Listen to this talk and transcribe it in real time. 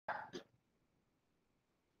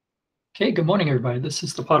Okay, good morning, everybody. This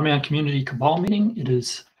is the Podman Community Cabal meeting. It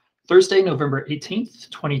is Thursday, November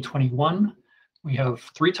 18th, 2021. We have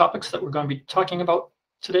three topics that we're going to be talking about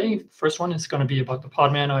today. First one is going to be about the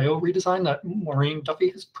Podman IO redesign that Maureen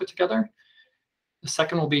Duffy has put together. The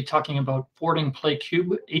second will be talking about forwarding Play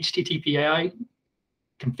Kube HTTP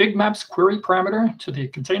config maps query parameter to the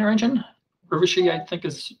container engine. Rivishi, I think,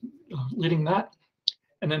 is leading that.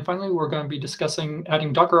 And then finally, we're going to be discussing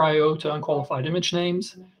adding Docker IO to unqualified image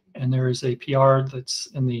names. And there is a PR that's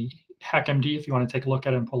in the HackMD if you want to take a look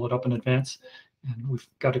at it and pull it up in advance. And we've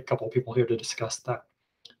got a couple of people here to discuss that.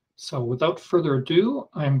 So without further ado,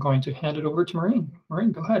 I'm going to hand it over to Maureen.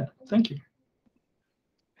 Maureen, go ahead. Thank you.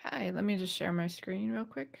 Hi, let me just share my screen real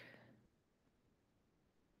quick.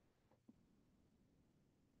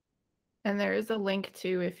 And there is a link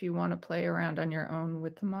too if you want to play around on your own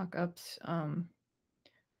with the mockups.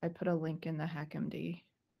 I put a link in the HackMD.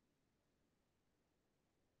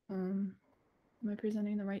 Am I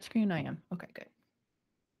presenting the right screen? I am. Okay, good.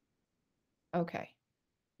 Okay.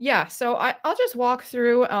 Yeah, so I'll just walk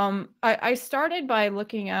through. I started by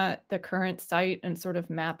looking at the current site and sort of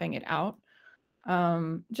mapping it out.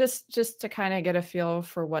 Just to kind of get a feel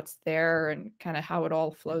for what's there and kind of how it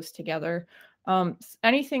all flows together.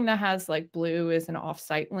 Anything that has like blue is an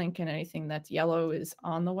off-site link, and anything that's yellow is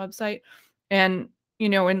on the website. And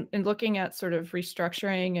in looking at sort of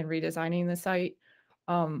restructuring and redesigning the site,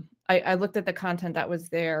 I looked at the content that was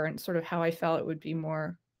there and sort of how I felt it would be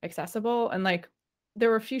more accessible. And like there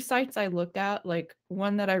were a few sites I looked at. Like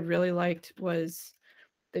one that I really liked was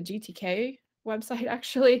the GTK website.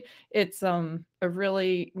 Actually, it's a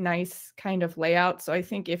really nice kind of layout. So I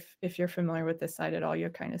think if you're familiar with this site at all, you'll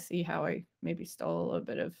kind of see how I maybe stole a little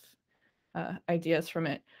bit of ideas from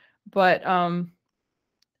it. But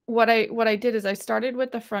what I did is I started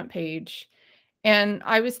with the front page, and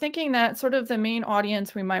I was thinking that sort of the main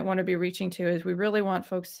audience we might want to be reaching to is we really want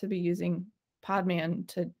folks to be using Podman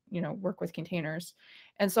to work with containers.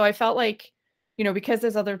 And so I felt like because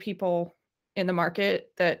there's other people in the market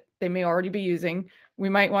that they may already be using, we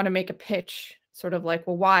might want to make a pitch sort of like,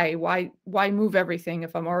 well, why move everything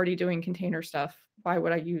if I'm already doing container stuff? Why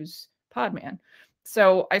would I use Podman?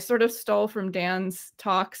 So I sort of stole from Dan's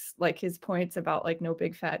talks, like his points about like no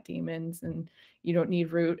big fat demons and you don't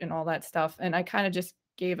need root and all that stuff. And I kind of just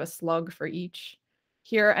gave a slug for each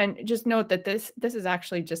here. And just note that this is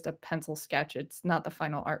actually just a pencil sketch. It's not the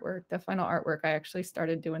final artwork. The final artwork, I actually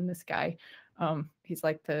started doing this guy. He's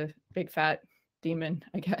like the big fat demon,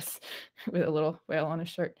 I guess, with a little whale on his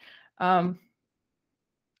shirt.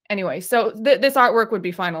 Anyway, so this artwork would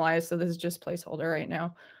be finalized. So this is just placeholder right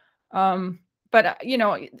now. But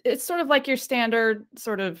it's sort of like your standard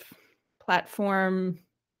sort of platform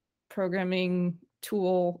programming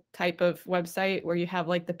tool type of website where you have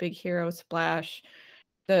like the big hero splash,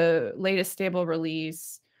 the latest stable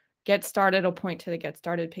release, get started will point to the get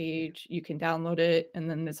started page. You can download it, and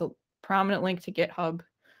then there's a prominent link to GitHub,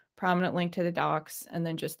 prominent link to the docs, and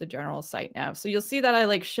then just the general site nav. So you'll see that I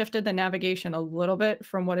like shifted the navigation a little bit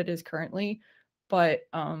from what it is currently, but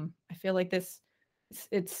I feel like it's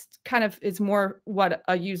more what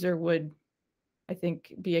a user would, I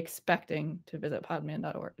think, be expecting to visit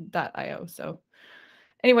podman.io. So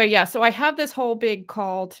anyway, yeah, so I have this whole big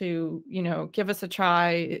call to, give us a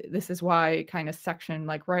try. This is why kind of section,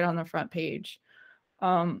 like right on the front page.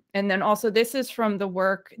 And then also this is from the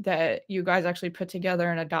work that you guys actually put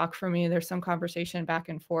together in a doc for me. There's some conversation back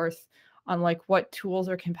and forth on like what tools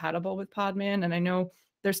are compatible with Podman. And I know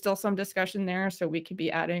there's still some discussion there, so we could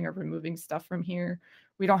be adding or removing stuff from here.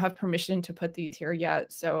 We don't have permission to put these here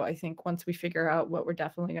yet. So I think once we figure out what we're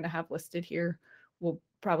definitely going to have listed here, we'll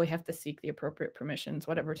probably have to seek the appropriate permissions,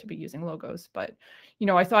 whatever, to be using logos. But,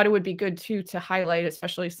 I thought it would be good too to highlight,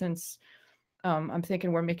 especially since I'm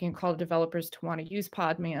thinking we're making a call to developers to want to use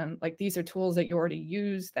Podman. Like these are tools that you already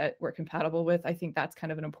use that we're compatible with. I think that's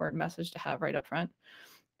kind of an important message to have right up front.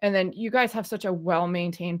 And then you guys have such a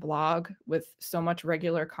well-maintained blog with so much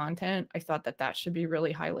regular content. I thought that should be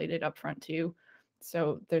really highlighted up front too.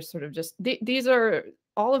 So there's sort of just,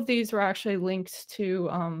 all of these were actually linked to,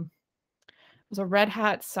 it was a Red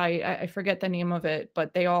Hat site. I forget the name of it,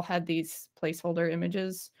 but they all had these placeholder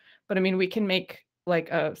images. But I mean, we can make like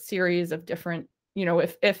a series of different,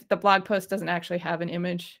 if the blog post doesn't actually have an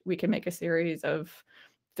image, we can make a series of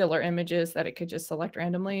filler images that it could just select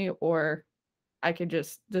randomly, or I could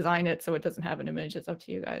just design it so it doesn't have an image. It's up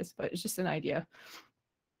to you guys, but it's just an idea.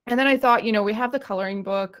 And then I thought, we have the coloring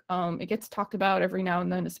book. It gets talked about every now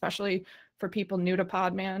and then, especially for people new to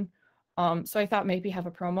Podman. So I thought maybe have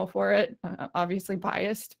a promo for it. Obviously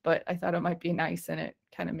biased, but I thought it might be nice, and it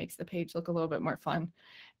kind of makes the page look a little bit more fun.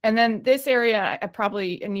 And then this area, I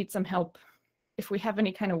probably need some help if we have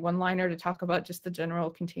any kind of one-liner to talk about just the general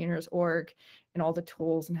containers org and all the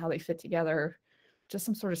tools and how they fit together. Just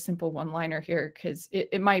some sort of simple one-liner here, because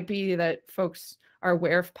it might be that folks are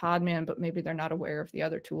aware of Podman, but maybe they're not aware of the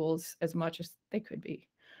other tools as much as they could be.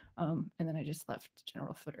 And then I just left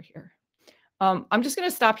general footer here. I'm just going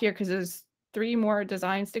to stop here because there's 3 more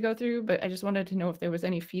designs to go through, but I just wanted to know if there was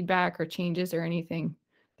any feedback or changes or anything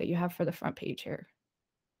that you have for the front page here.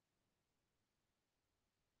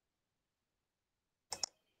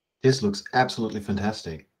 This looks absolutely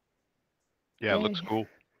fantastic. Yeah, it looks cool.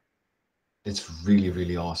 It's really,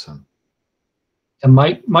 really awesome. And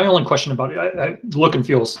my only question about it, the look and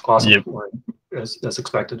feel is awesome, Yep. as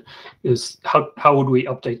expected, is how would we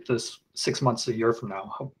update this 6 months, a year from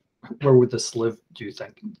now? Where would this live, do you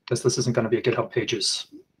think? Because this isn't going to be a GitHub Pages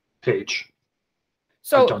page.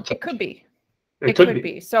 So it could be. It could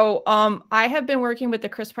be. So I have been working with the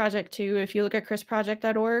CRIS project too. If you look at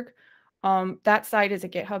chrisproject.org, that site is a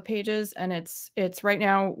GitHub Pages, and it's right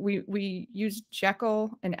now we use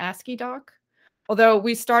Jekyll and ASCII doc. Although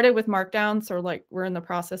we started with Markdown, so like we're in the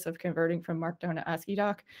process of converting from Markdown to ASCII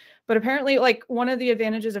doc. But apparently, like one of the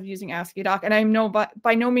advantages of using ASCII doc, and I'm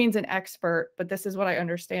by no means an expert, but this is what I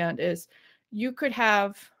understand, is you could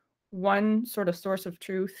have one sort of source of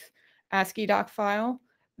truth ASCII doc file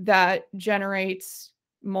that generates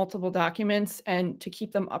multiple documents, and to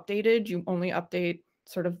keep them updated, you only update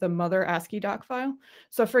sort of the mother ASCII doc file.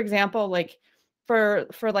 So for example, like for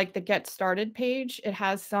like the get started page, it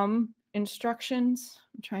has some instructions.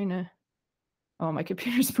 I'm trying to, oh, my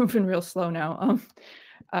computer's moving real slow now.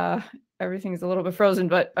 Everything's a little bit frozen,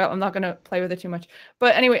 but I'm not going to play with it too much.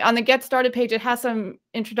 But anyway, on the get started page, it has some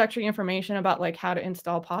introductory information about like how to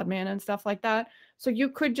install Podman and stuff like that. So you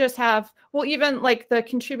could just have, well, even like the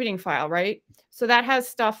contributing file, right? So that has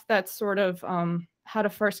stuff that's sort of how to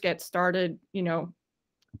first get started, you know,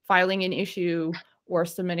 filing an issue or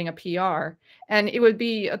submitting a PR. And it would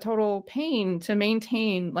be a total pain to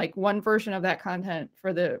maintain like one version of that content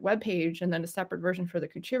for the web page and then a separate version for the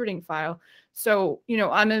contributing file. So, you know,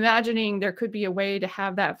 I'm imagining there could be a way to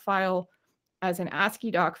have that file as an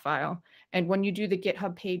ASCII doc file. And when you do the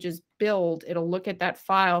GitHub Pages build, it'll look at that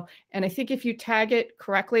file. And I think if you tag it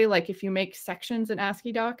correctly, like if you make sections in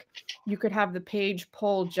ASCII doc, you could have the page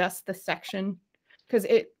pull just the section, because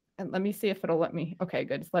and let me see if it'll let me. Okay,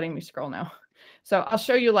 good. It's letting me scroll now. So I'll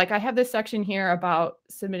show you, like I have this section here about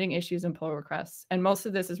submitting issues and pull requests, and most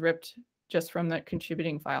of this is ripped just from the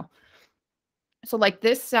contributing file. So like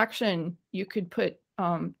this section, you could put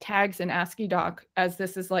tags in ASCII doc, as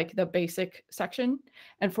this is like the basic section.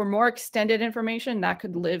 And for more extended information, that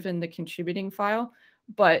could live in the contributing file.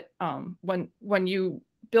 But when you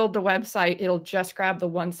build the website, it'll just grab the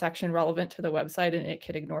one section relevant to the website and it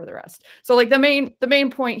could ignore the rest. So like the main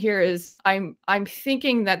point here is I'm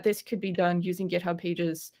thinking that this could be done using GitHub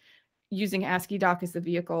Pages, using ASCII doc as the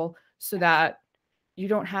vehicle, so that you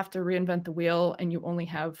don't have to reinvent the wheel and you only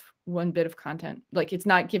have one bit of content. Like it's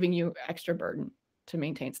not giving you extra burden to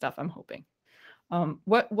maintain stuff, I'm hoping.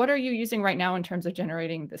 What are you using right now in terms of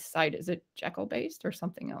generating this site? Is it Jekyll based or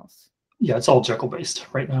something else? Yeah, it's all Jekyll based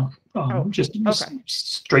right now. Just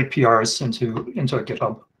straight PRs into a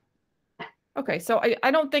GitHub. Okay, so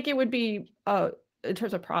I don't think it would be, in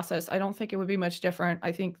terms of process, I don't think it would be much different.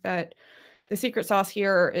 I think that the secret sauce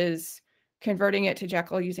here is converting it to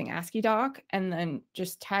Jekyll using ASCII doc, and then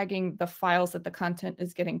just tagging the files that the content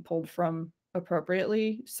is getting pulled from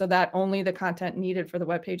appropriately, so that only the content needed for the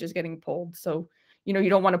web page is getting pulled. So, you know, you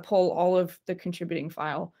don't want to pull all of the contributing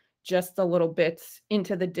file, just the little bits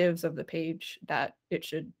into the divs of the page that it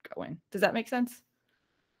should go in. Does that make sense?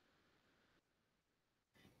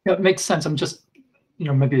 Yeah, it makes sense. I'm just, you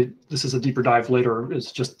know, maybe this is a deeper dive later,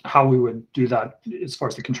 is just how we would do that as far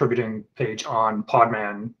as the contributing page on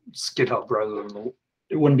Podman's GitHub, rather than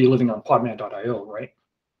it wouldn't be living on podman.io, right?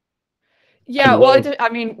 Yeah, well, I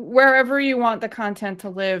mean, wherever you want the content to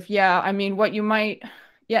live. Yeah, I mean, what you might,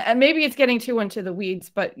 yeah, and maybe it's getting too into the weeds,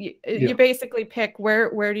 but you basically pick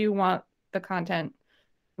where do you want the content,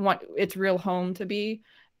 want its real home to be.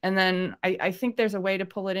 And then I think there's a way to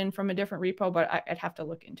pull it in from a different repo, but I'd have to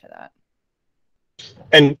look into that.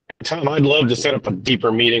 And Tom, I'd love to set up a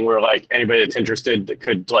deeper meeting where like anybody that's interested that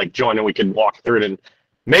could like join and we could walk through it, and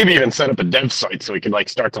maybe even set up a dev site so we could like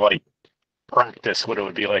start to like practice what it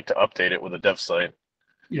would be like to update it with a dev site.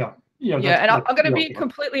 Yeah. And I'm going to be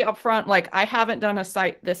completely upfront. Like I haven't done a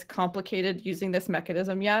site this complicated using this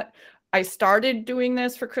mechanism yet. I started doing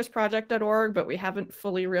this for chrisproject.org, but we haven't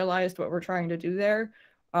fully realized what we're trying to do there.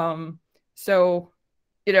 So,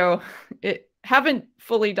 you know, haven't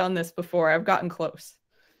fully done this before. I've gotten close.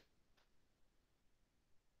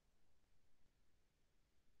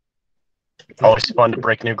 Always fun to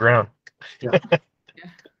break new ground. Yeah.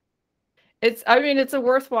 I mean, it's a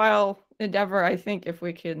worthwhile endeavor, I think, if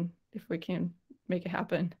we can make it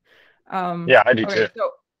happen. Yeah, I do too.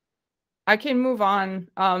 So I can move on.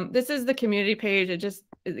 This is the community page.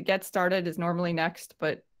 It gets started is normally next,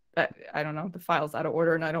 but I don't know, the file's out of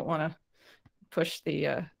order and I don't want to push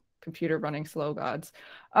the computer running slow gods.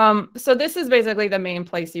 So this is basically the main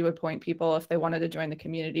place you would point people if they wanted to join the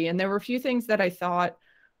community. And there were a few things that I thought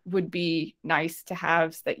would be nice to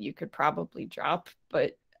have that you could probably drop,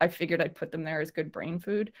 but I figured I'd put them there as good brain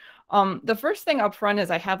food. The first thing up front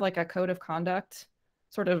is I have like a code of conduct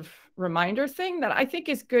sort of reminder thing that I think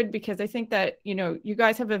is good, because I think that, you know, you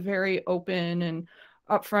guys have a very open and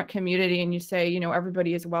upfront community, and you say, you know,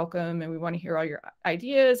 everybody is welcome and we want to hear all your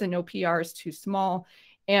ideas and no PR is too small.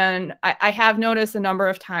 And I have noticed a number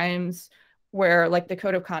of times where like the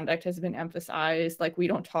code of conduct has been emphasized, like we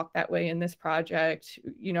don't talk that way in this project,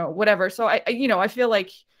 you know, whatever. So I feel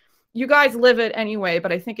like you guys live it anyway,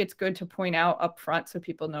 but I think it's good to point out up front so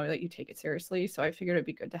people know that you take it seriously. So I figured it'd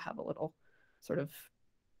be good to have a little sort of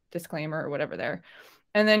disclaimer or whatever there.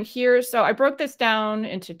 And then here, so I broke this down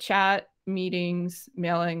into chat, meetings,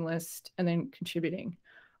 mailing list, and then contributing.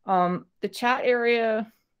 The chat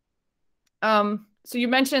area, so you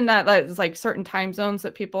mentioned that there's like certain time zones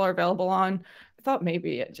that people are available on. I thought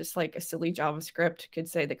maybe just like a silly JavaScript could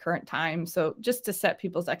say the current time. So just to set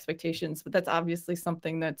people's expectations, but that's obviously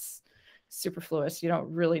something that's superfluous. You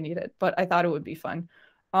don't really need it, but I thought it would be fun.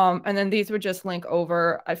 And then these would just link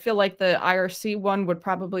over. I feel like the IRC one would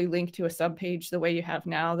probably link to a subpage the way you have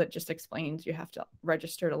now that just explains you have to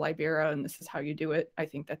register to Libera and this is how you do it. I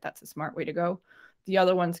think that that's a smart way to go. The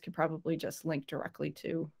other ones could probably just link directly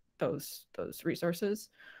to those resources.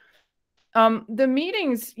 The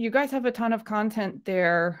meetings, you guys have a ton of content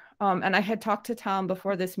there. And I had talked to Tom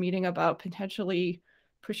before this meeting about potentially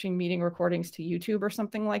pushing meeting recordings to YouTube or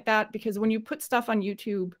something like that, because when you put stuff on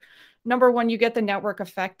YouTube, number one, you get the network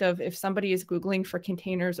effect of if somebody is Googling for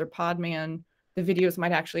containers or Podman, the videos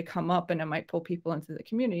might actually come up and it might pull people into the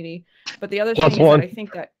community. But the other thing is that I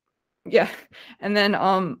think that, yeah. And then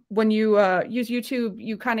when you use YouTube,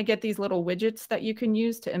 you kind of get these little widgets that you can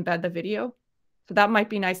use to embed the video. So that might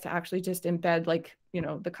be nice to actually just embed, like, you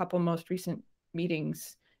know, the couple most recent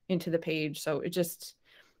meetings into the page. So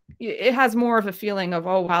it has more of a feeling of,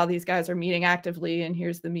 oh, wow, these guys are meeting actively and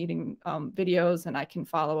here's the meeting videos and I can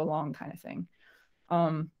follow along kind of thing.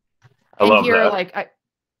 I love here, that. like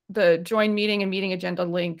the join meeting and meeting agenda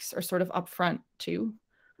links are sort of upfront too.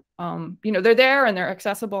 You know, they're there and they're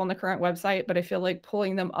accessible on the current website, but I feel like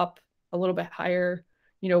pulling them up a little bit higher,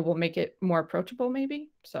 you know, will make it more approachable maybe.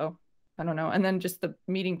 So I don't know. And then just the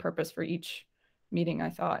meeting purpose for each meeting,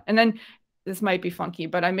 I thought. And then this might be funky,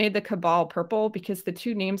 but I made the Cabal purple because the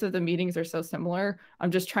two names of the meetings are so similar.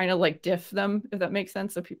 I'm just trying to like diff them, if that makes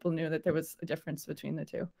sense. So people knew that there was a difference between the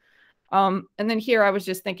two. And then here I was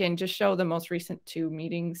just thinking, just show the most recent 2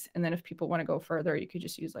 meetings. And then if people want to go further, you could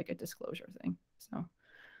just use like a disclosure thing. So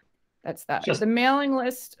that's that. The mailing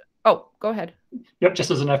list. Oh, go ahead. Yep.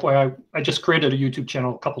 Just as an FYI, I just created a YouTube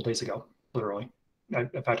channel a couple days ago, literally.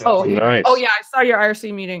 I've had oh, nice. Oh yeah, I saw your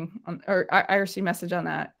IRC meeting or IRC message on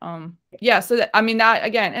that. Yeah, so that, I mean, that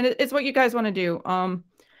again, and it's what you guys want to do.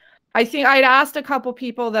 I think I'd asked a couple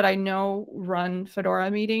people that I know run Fedora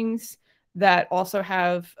meetings that also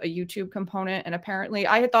have a YouTube component, and apparently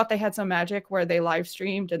I had thought they had some magic where they live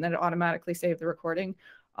streamed and then it automatically saved the recording.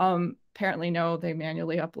 Apparently no, they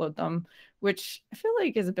manually upload them, which I feel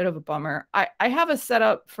like is a bit of a bummer. I have a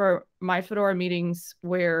setup for my Fedora meetings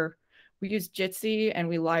where we use Jitsi and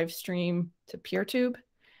we live stream to PeerTube.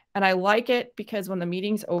 And I like it because when the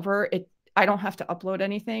meeting's over, I don't have to upload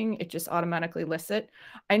anything. It just automatically lists it.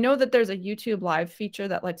 I know that there's a YouTube live feature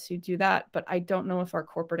that lets you do that, but I don't know if our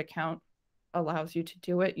corporate account allows you to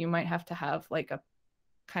do it. You might have to have like a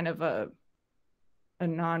kind of a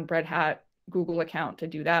non-Red Hat Google account to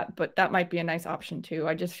do that, but that might be a nice option too.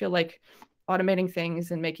 I just feel like automating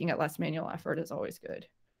things and making it less manual effort is always good.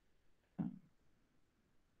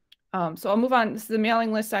 So I'll move on. This is the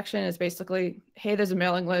mailing list section is basically, hey, there's a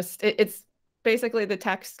mailing list. It's basically the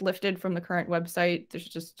text lifted from the current website. There's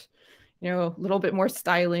just, you know, a little bit more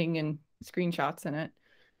styling and screenshots in it.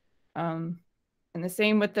 And the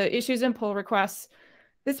same with the issues and pull requests.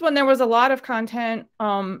 This one, there was a lot of content.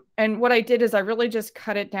 And what I did is I really just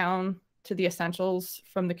cut it down to the essentials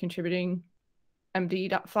from the contributing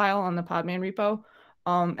MD file on the Podman repo.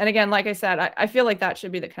 And again, like I said, I feel like that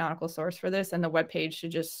should be the canonical source for this, and the web page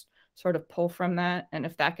should just sort of pull from that. And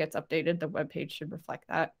if that gets updated, the web page should reflect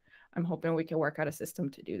that. I'm hoping we can work out a system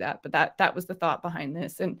to do that. But that was the thought behind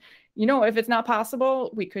this. And, you know, if it's not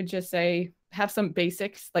possible, we could just say have some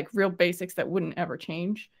basics, like real basics that wouldn't ever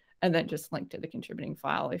change, and then just link to the contributing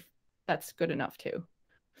file if that's good enough too.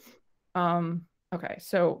 Okay,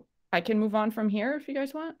 so I can move on from here if you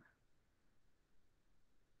guys want.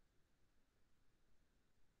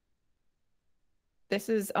 This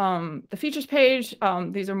is the features page.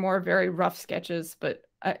 These are more very rough sketches, but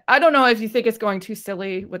I don't know if you think it's going too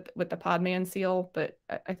silly with the Podman seal, but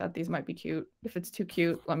I thought these might be cute. If it's too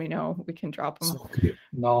cute, let me know. We can drop them. So cute.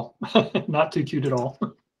 No, not too cute at all.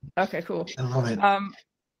 Okay, cool. I love it.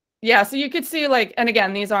 Yeah, so you could see like, and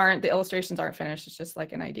again, the illustrations aren't finished. It's just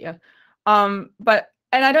like an idea. And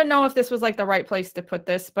I don't know if this was like the right place to put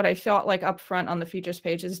this, but I felt like up front on the features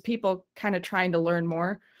pages, people kind of trying to learn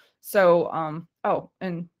more. So, oh,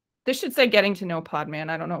 and this should say getting to know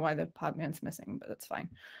Podman. I don't know why the Podman's missing, but that's fine.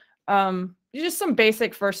 Just some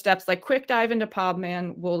basic first steps, like quick dive into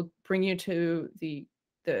Podman will bring you to the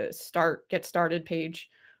get started page.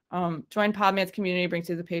 Join Podman's community brings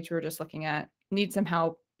you to the page we were just looking at. Need some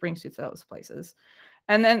help brings you to those places.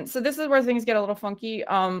 And then, so this is where things get a little funky.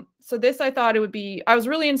 So this, I thought it would be, I was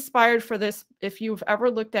really inspired for this. If you've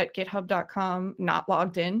ever looked at github.com, not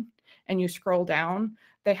logged in, and you scroll down,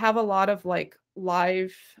 they have a lot of like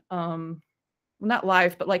live, not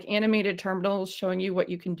live, but like animated terminals showing you what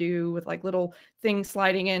you can do with like little things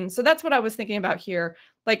sliding in. So that's what I was thinking about here.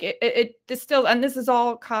 Like it distilled, and this is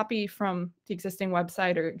all copy from the existing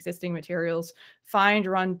website or existing materials, find,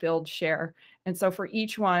 run, build, share. And so for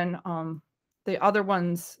each one, the other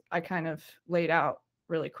ones I kind of laid out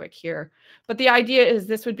really quick here. But the idea is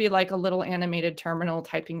this would be like a little animated terminal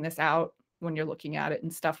typing this out when you're looking at it,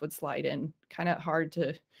 and stuff would slide in. Kind of hard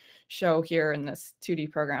to show here in this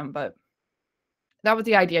 2D program, but that was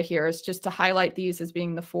the idea here, is just to highlight these as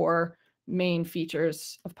being the 4 main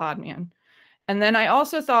features of Podman. And then I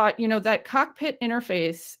also thought, you know, that cockpit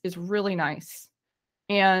interface is really nice.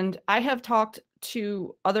 And I have talked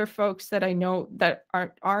to other folks that I know that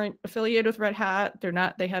aren't affiliated with Red Hat.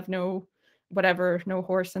 They have no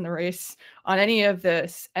horse in the race on any of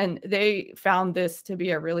this. And they found this to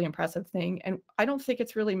be a really impressive thing. And I don't think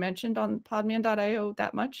it's really mentioned on podman.io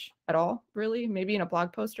that much at all, really, maybe in a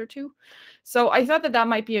blog post or two. So I thought that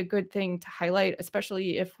might be a good thing to highlight,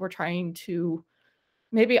 especially if we're trying to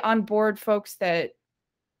maybe onboard folks that,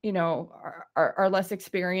 you know, are less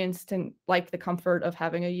experienced and like the comfort of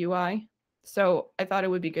having a UI. So I thought it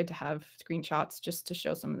would be good to have screenshots just to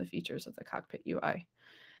show some of the features of the cockpit UI.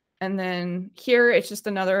 And then here, it's just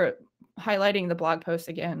another highlighting the blog post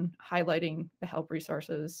again, highlighting the help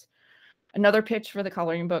resources, another pitch for the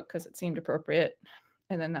coloring book because it seemed appropriate.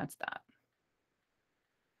 And then that's that.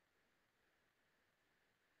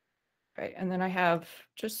 Okay, and then I have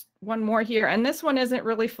just one more here, and this one isn't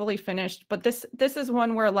really fully finished, but this is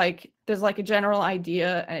one where like there's like a general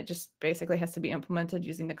idea and it just basically has to be implemented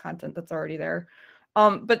using the content that's already there.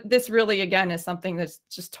 But this really, again, is something that's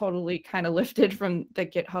just totally kind of lifted from the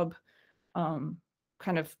GitHub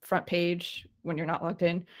kind of front page when you're not logged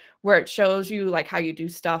in, where it shows you like how you do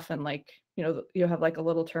stuff, and like, you know, you have like a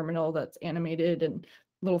little terminal that's animated and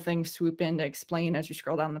little things swoop in to explain as you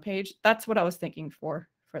scroll down the page. That's what I was thinking for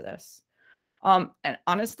this. And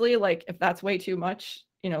honestly, like if that's way too much,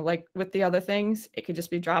 you know, like with the other things, it could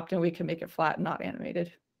just be dropped and we can make it flat and not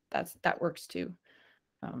animated. That works too.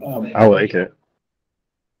 I like it.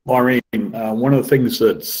 Maureen, one of the things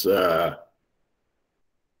that's I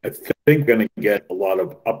think going to get a lot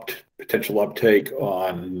of potential uptake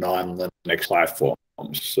on non-Linux platforms.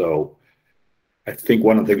 So I think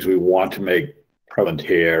one of the things we want to make prevalent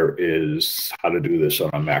here is how to do this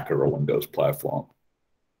on a Mac or a Windows platform.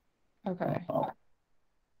 Okay.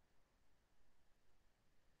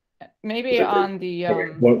 Maybe on the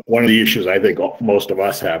one of the issues I think most of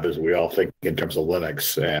us have is we all think in terms of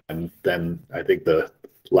Linux, and then I think the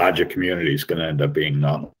larger community is going to end up being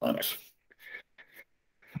non-Linux.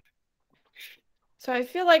 So I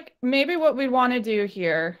feel like maybe what we want to do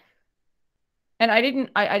here, and I didn't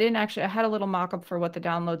actually, I had a little mock-up for what the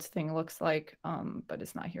downloads thing looks like, but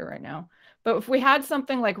it's not here right now. But if we had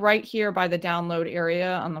something like right here by the download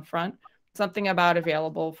area on the front, something about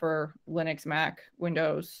available for Linux, Mac,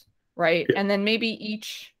 Windows, right? Yeah. And then maybe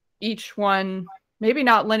each one, maybe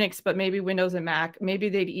not Linux, but maybe Windows and Mac, maybe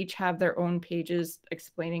they'd each have their own pages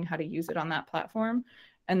explaining how to use it on that platform.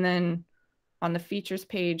 And then on the features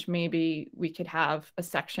page, maybe we could have a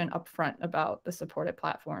section up front about the supported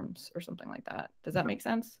platforms or something like that. Does that make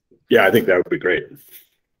sense? Yeah, I think that would be great.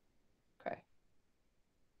 Okay.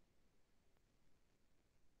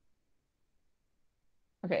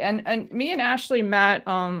 Okay, and me and Ashley met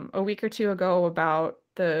a week or two ago about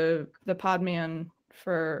the Podman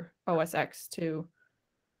for OS X too.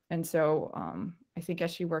 And so I think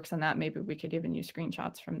as she works on that, maybe we could even use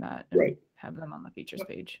screenshots from that and Right. have them on the features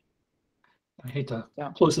page. I hate to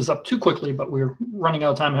Yeah. close this up too quickly, but we're running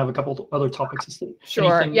out of time and have a couple of other topics.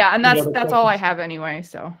 Sure. Anything- Yeah, and any that's other all I questions? have anyway.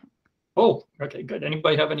 So. Oh, okay, good.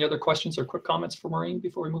 Anybody have any other questions or quick comments for Maureen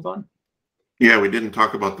before we move on? Yeah, we didn't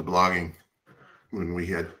talk about the blogging when we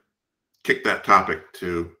had kicked that topic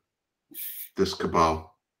to this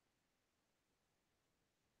Cabal.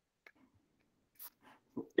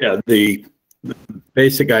 Yeah, the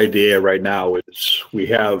basic idea right now is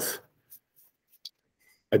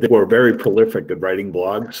I think we're very prolific at writing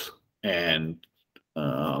blogs, and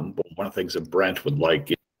but one of the things that Brent would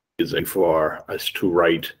like is for us to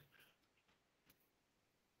write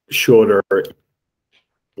shorter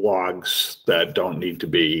blogs that don't need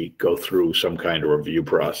to go through some kind of review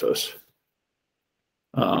process.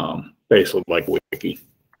 Basically like Wiki.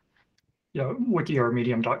 Yeah, wiki or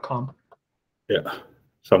medium.com. Yeah,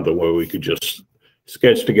 something where we could just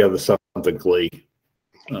sketch together something clean.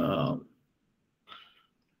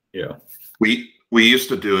 Yeah. We used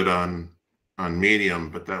to do it on Medium,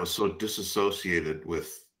 but that was so disassociated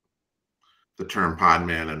with the term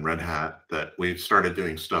Podman and Red Hat that we started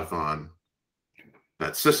doing stuff on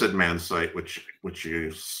that sysadmin site, which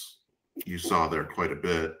you saw there quite a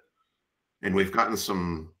bit, and we've gotten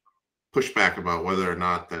some pushback about whether or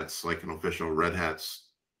not that's like an official Red Hat's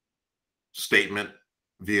statement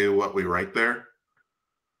view what we write there.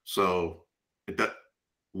 So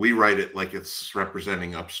we write it like it's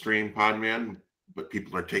representing upstream Podman, but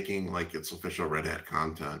people are taking like it's official Red Hat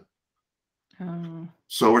content.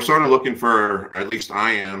 So we're sort of looking for, at least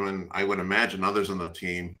I am, and I would imagine others on the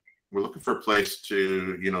team, we're looking for a place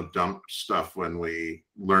to, dump stuff when we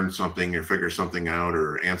learn something or figure something out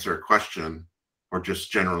or answer a question, or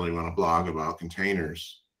just generally want to blog about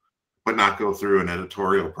containers, but not go through an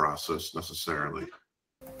editorial process necessarily.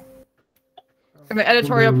 And the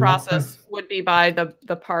editorial process would be by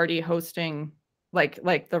the party hosting,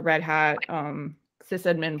 like the Red Hat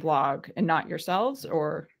sysadmin blog, and not yourselves,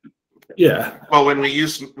 or? Yeah.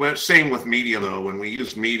 Well, same with Medium though. When we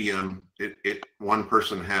use Medium, it one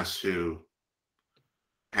person has to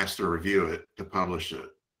review it to publish it.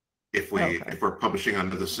 If we're publishing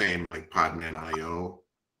under the same like Podman.io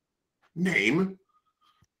name.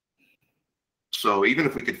 So even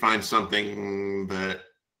if we could find something that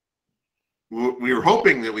we were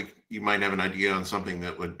hoping that you might have an idea on something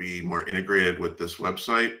that would be more integrated with this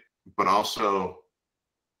website, but also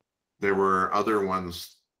there were other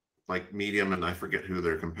ones like Medium, and I forget who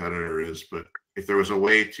their competitor is, but if there was a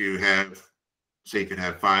way to have, say you could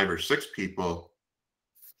have 5 or 6 people,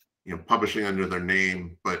 publishing under their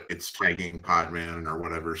name, but it's tagging Podman or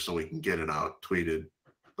whatever, so we can get it out, tweeted,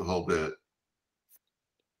 the whole bit.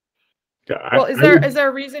 Well, is there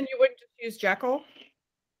a reason you wouldn't just use Jekyll?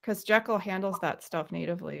 Because Jekyll handles that stuff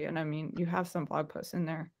natively, and I mean, you have some blog posts in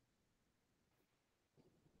there.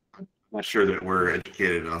 I'm not sure that we're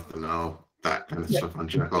educated enough to know that kind of stuff on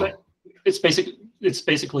Jekyll. But it's basically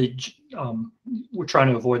we're trying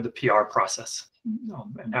to avoid the PR process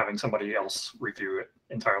and having somebody else review it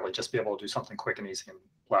entirely. Just be able to do something quick and easy and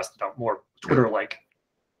blast it out, more Twitter-like.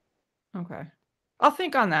 Okay, I'll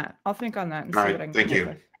think on that. And see what I can thank come you.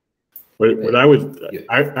 up with. What I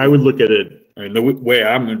would look at it, I mean, the way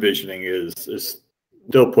I'm envisioning is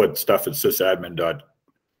still put stuff at sysadmin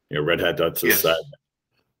redhat.sysadmin, Yes.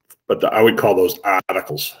 but I would call those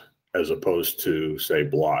articles as opposed to say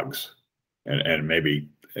blogs, and maybe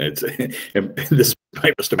it's and this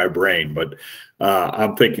might just to my brain, but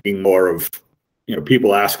I'm thinking more of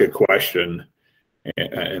people ask a question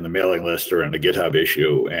in the mailing list or in the GitHub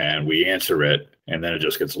issue, and we answer it, and then it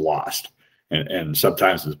just gets lost. And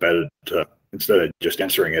sometimes it's better to, instead of just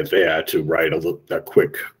answering it there, to write a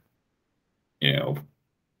quick,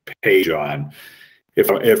 page on,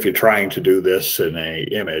 if you're trying to do this in a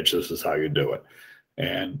image, this is how you do it.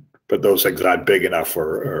 But those things aren't big enough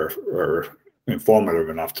or informative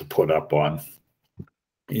enough to put up on,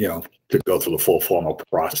 to go through the full formal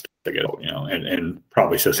process to get, and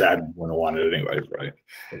probably sysadmin wouldn't want it anyways, right?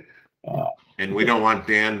 And we don't want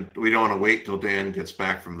to wait till Dan gets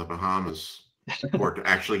back from the Bahamas for it to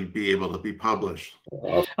actually be able to be published.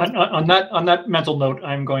 On that mental note,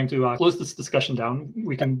 I'm going to close this discussion down.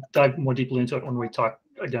 We can dive more deeply into it when we talk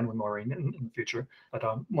again with Maureen in the future. But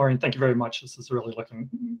Maureen, thank you very much. This is really looking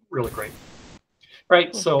really great.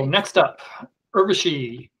 Right, so next up,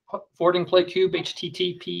 Urvashi, forwarding play Kube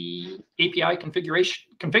HTTP API configuration,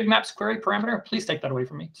 config maps query parameter. Please take that away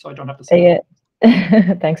from me so I don't have to say it.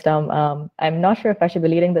 Thanks, Tom. I'm not sure if I should be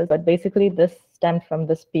leading this, but basically this stemmed from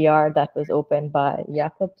this PR that was opened by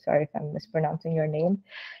Jakob. Sorry if I'm mispronouncing your name.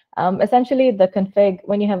 Essentially, the config,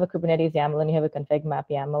 when you have a Kubernetes YAML and you have a config map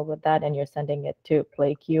YAML with that, and you're sending it to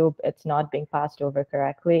PlayKube, it's not being passed over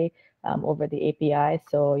correctly over the API.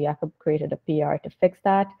 So Jakob created a PR to fix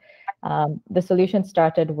that. The solution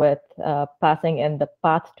started with passing in the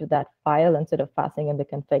path to that file instead of passing in the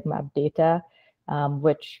config map data,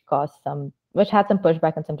 which had some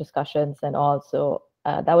pushback and some discussions. And also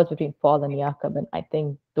that was between Paul and Jakob, and I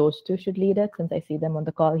think those two should lead it since I see them on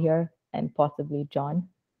the call here, and possibly John,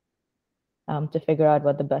 to figure out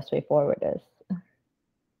what the best way forward is.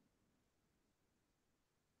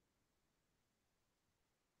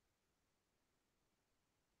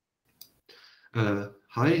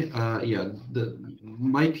 Hi, yeah,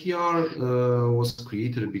 my PR was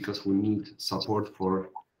created because we need support for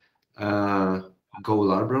Go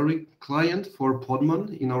library client for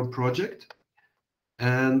Podman in our project.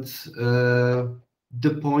 And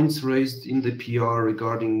the points raised in the PR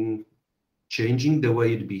regarding changing the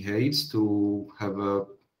way it behaves to have a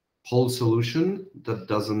whole solution that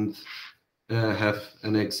doesn't have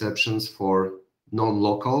any exceptions for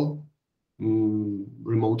non-local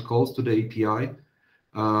remote calls to the API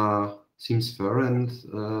seems fair, and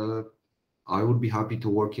I would be happy to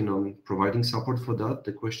work on providing support for that.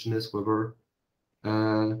 The question is whether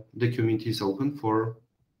the community is open for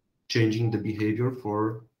changing the behavior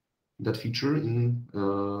for that feature in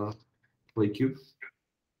PlayKube.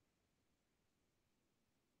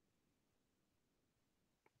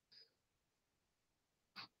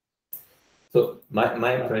 So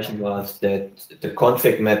my impression was that the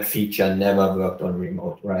config map feature never worked on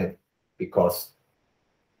remote, right? Because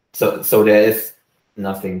so there is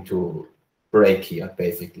nothing to break here,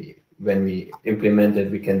 basically. When we implement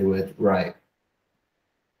it, we can do it right.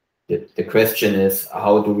 The question is,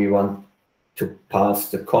 how do we want to pass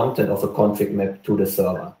the content of a config map to the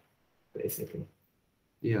server, basically?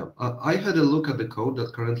 Yeah, I had a look at the code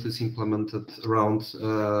that currently is implemented around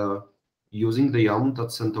using the YAML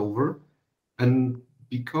that's sent over. And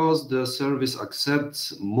because the service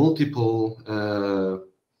accepts multiple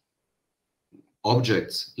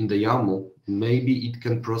objects in the YAML, maybe it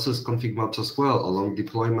can process config maps as well along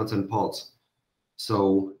deployments and pods.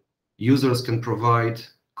 So users can provide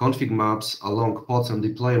config maps along pods and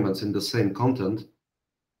deployments in the same content,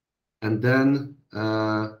 and then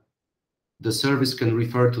the service can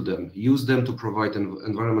refer to them, use them to provide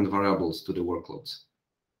environment variables to the workloads.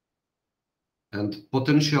 And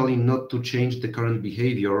potentially not to change the current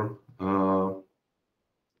behavior,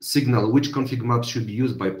 signal which config maps should be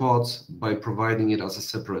used by pods by providing it as a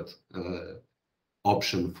separate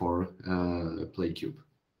option for PlayKube.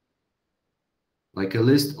 Like a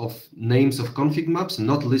list of names of config maps,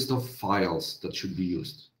 not list of files that should be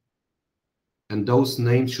used. And those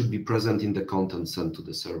names should be present in the content sent to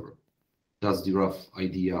the server. That's the rough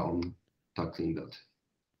idea on tackling that.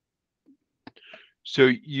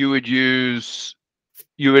 So you would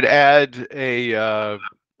add a,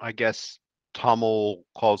 I guess Tommel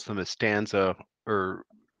calls them a stanza, or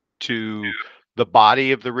to the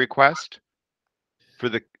body of the request for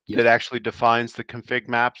the that actually defines the config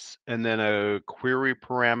maps, and then a query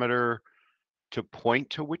parameter to point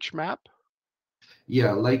to which map?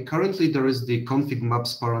 Yeah, like currently there is the config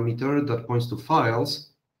maps parameter that points to files,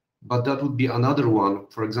 but that would be another one,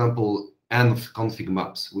 for example, env config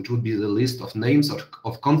maps, which would be the list of names of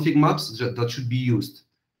config maps that should be used.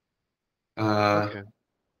 Okay.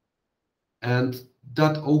 And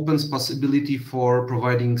that opens possibility for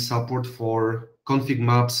providing support for config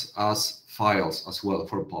maps as files as well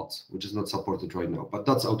for pods, which is not supported right now, but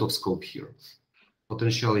that's out of scope here.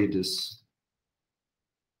 Potentially this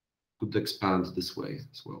could expand this way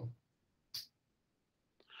as well.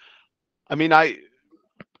 I mean, I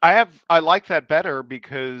like that better,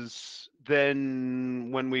 because then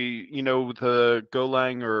when we, the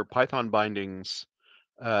Golang or Python bindings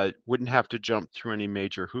wouldn't have to jump through any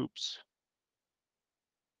major hoops.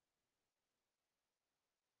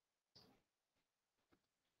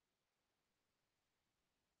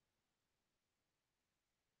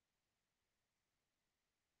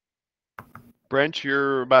 Brent,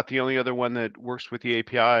 you're about the only other one that works with the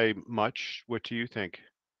API much. What do you think?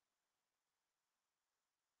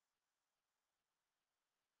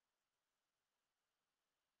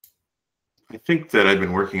 I think that I've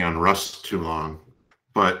been working on Rust too long,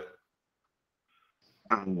 but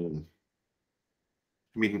I mean,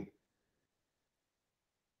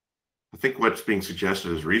 I think what's being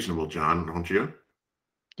suggested is reasonable, John, don't you?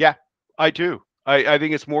 Yeah, I do. I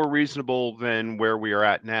think it's more reasonable than where we are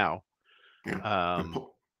at now. Yeah.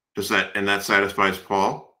 Does that satisfies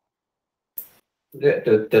Paul? Yeah,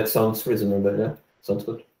 that sounds reasonable. Yeah, sounds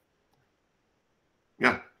good.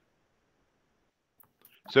 Yeah.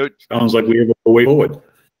 So Sounds like we have a way forward.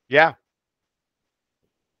 yeah.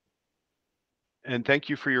 And thank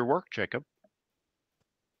you for your work, Jacob.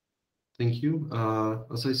 Thank you.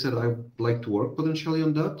 As I said, I'd like to work potentially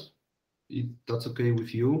on that. If that's okay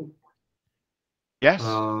with you. Yes,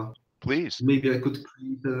 please. Maybe I could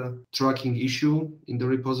create a tracking issue in the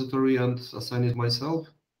repository and assign it myself,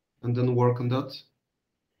 and then work on that.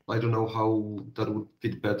 I don't know how that would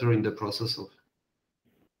fit better in the process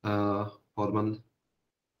of Podman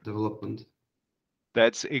development.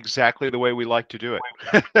 That's exactly the way we like to do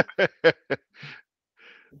it.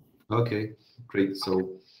 Okay, great.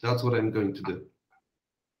 So that's what I'm going to do.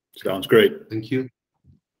 Sounds great. Thank you.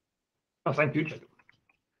 Oh, thank you, Jacob.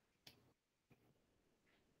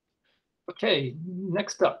 Okay,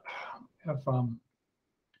 next up, we have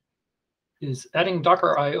is adding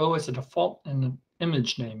Docker IO as a default and an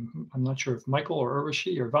image name. I'm not sure if Michael or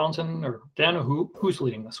Urvashi or Valentin or Dan or who's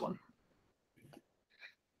leading this one.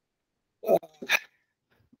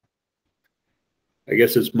 I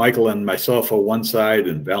guess it's Michael and myself on one side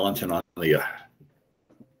and Valentin on the other.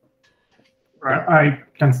 I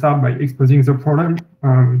can start by exposing the problem.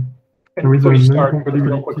 And There is before a you start, real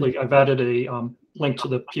non-compatibility. quickly, I've added a link to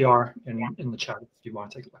the PR in the chat if you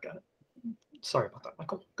want to take a look at it. Sorry about that,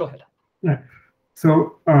 Michael. Go ahead. Yeah.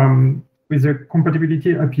 So with the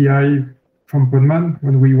compatibility API from Podman,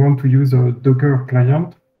 when we want to use a Docker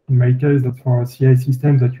client, in my case, that's for CI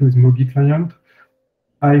systems that use Moby client,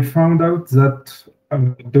 I found out that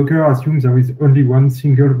Docker assumes there is only one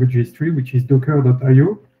single registry, which is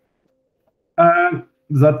docker.io. And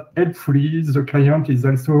that helpfully, the client is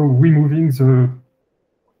also removing the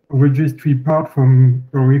registry part from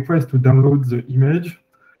a request to download the image.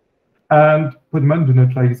 And Podman do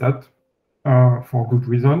not like that for good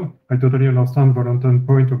reason. I totally understand Valentin's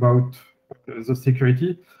point about the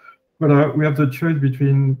security, but we have the choice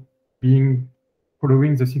between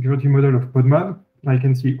following the security model of Podman. I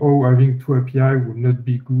can see, oh, having two API would not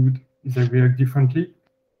be good if they react differently,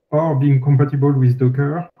 or being compatible with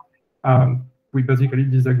Docker. We basically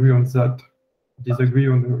disagree on that, disagree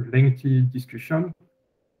on a lengthy discussion,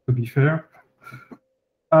 to be fair.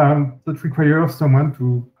 That requires someone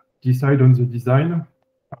to decide on the design.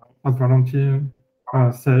 As Valentin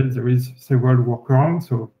said, there is several workarounds,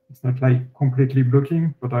 so it's not like completely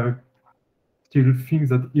blocking, but I still think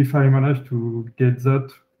that if I manage to get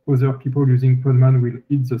that, other people using Podman will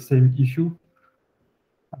hit the same issue.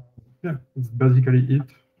 Yeah, it's basically it.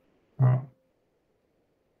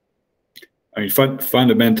 I mean,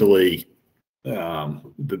 fundamentally,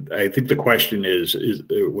 I think the question is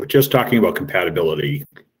we're just talking about compatibility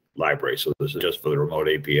library. So this is just for the remote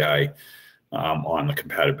API on the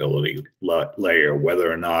compatibility layer,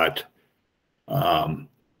 whether or not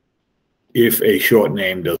if a short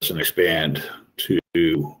name doesn't expand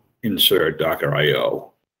to insert Docker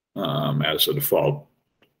IO as a default.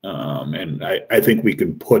 And I think we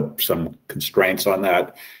can put some constraints on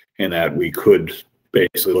that, in that we could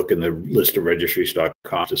basically look in the list of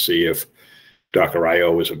registries.com to see if Docker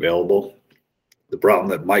IO is available. The problem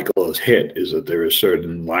that Michael has hit is that there are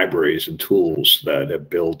certain libraries and tools that have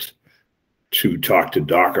built to talk to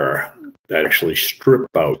Docker that actually strip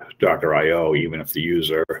out Docker IO, even if the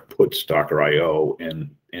user puts Docker IO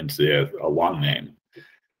into a long name.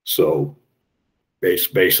 So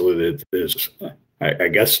basically, there's, I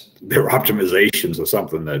guess there are optimizations or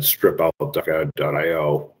something that strip out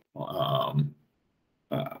Docker.io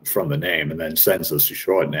from the name and then sends us a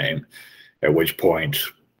short name, at which point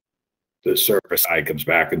the server side comes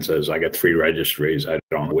back and says, I got 3 registries. I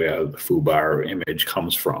don't know where the foobar image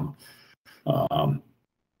comes from.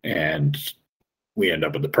 And we end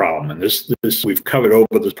up with the problem. And this we've covered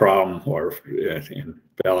over this problem, or in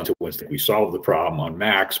Valentin was that we solved the problem on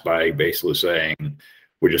Macs by basically saying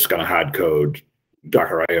we're just going to hard code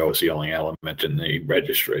Docker IO is the only element in the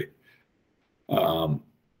registry.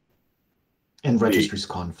 In registries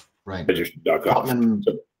conf, right? Registry.conf. Podman,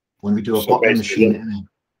 when we do a Podman machine,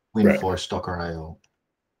 we enforce Docker IO.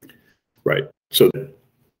 Right. So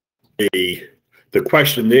the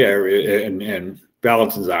question there, and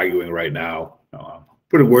Valentin's arguing right now,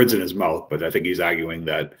 putting words in his mouth, but I think he's arguing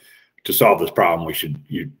that to solve this problem, we should,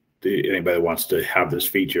 anybody that wants to have this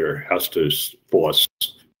feature has to force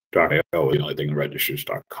Docker IO, the only thing in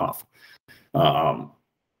registries.conf.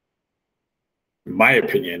 My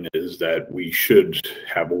opinion is that we should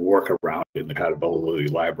have a workaround in the compatibility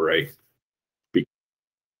library,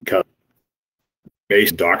 because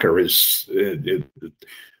base Docker is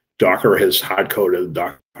Docker has hard coded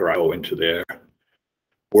Docker IO into their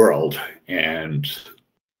world, and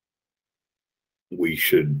we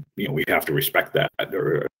should, we have to respect that,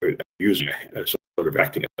 or using it as sort of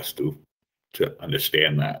acting us to to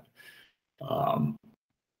understand that.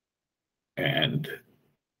 And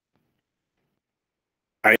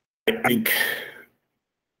I think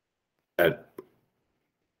that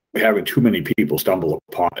having too many people stumble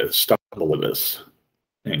with this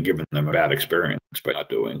and giving them a bad experience by not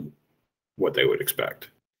doing what they would expect,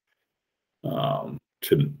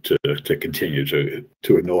 to continue to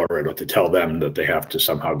ignore it, or to tell them that they have to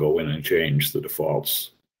somehow go in and change the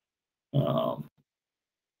defaults. The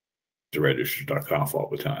registers not off all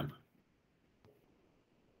the time.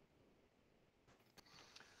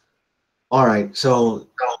 All right, so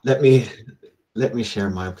let me share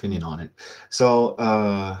my opinion on it. So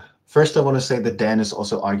first, I want to say that Dan is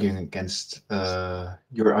also arguing against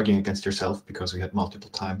you're arguing against yourself, because we had multiple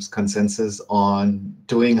times consensus on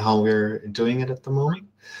doing how we're doing it at the moment.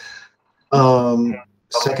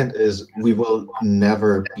 Second is, we will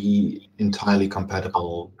never be entirely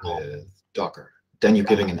compatible with Docker. Dan, you're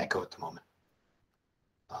giving an echo at the moment.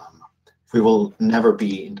 We will never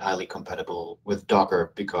be entirely compatible with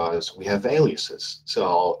Docker because we have aliases.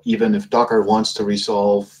 So even if Docker wants to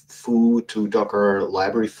resolve foo to Docker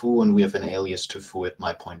library foo, and we have an alias to foo, it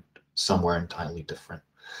might point somewhere entirely different.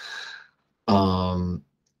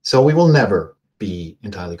 So we will never be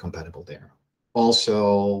entirely compatible there.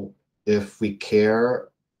 Also, if we care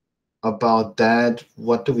about that,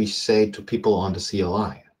 what do we say to people on the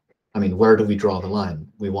CLI? I mean, where do we draw the line?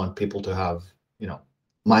 We want people to have,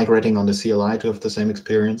 migrating on the CLI to have the same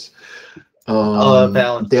experience.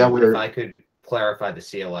 Valentine, if I could clarify the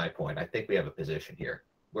CLI point, I think we have a position here.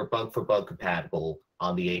 We're bug for bug compatible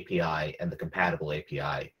on the API and the compatible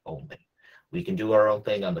API only. We can do our own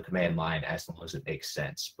thing on the command line as long as it makes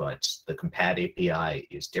sense, but the compat API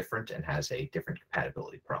is different and has a different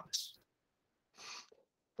compatibility promise.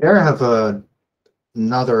 There I have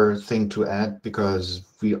another thing to add, because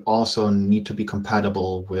we also need to be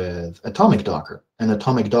compatible with Atomic Docker, and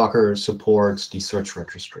Atomic Docker supports the search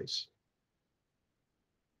registries.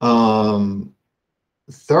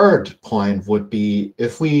 Third point would be,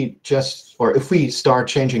 if we start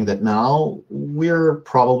changing that now, we're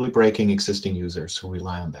probably breaking existing users who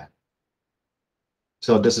rely on that.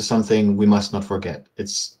 So this is something we must not forget.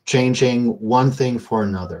 It's changing one thing for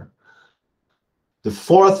another. The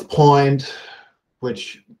fourth point,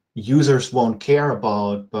 which users won't care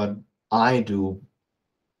about, but I do,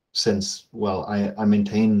 since, well, I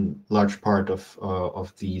maintain large part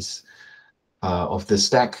of this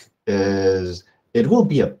stack, is it will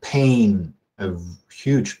be a pain, a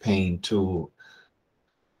huge pain, to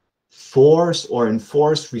force or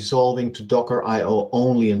enforce resolving to Docker IO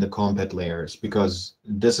only in the compat layers, because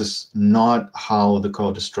this is not how the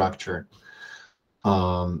code is structured.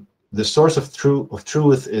 The source of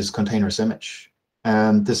truth is containers image,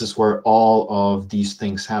 and this is where all of these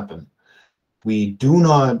things happen. We do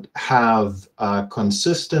not have a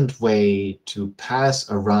consistent way to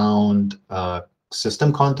pass around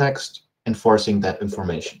system context enforcing that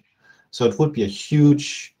information. So it would be a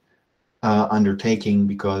huge undertaking,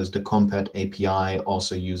 because the compat API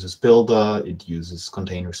also uses builder, it uses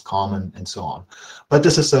containers common, and so on. But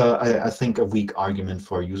this is, I think, a weak argument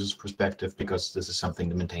for a user's perspective, because this is something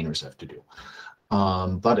the maintainers have to do.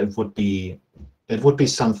 But it would be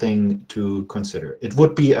something to consider. It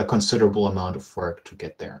would be a considerable amount of work to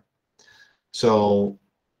get there. So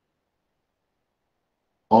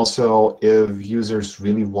also, if users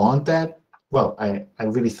really want that, well, I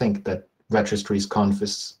really think that registries conf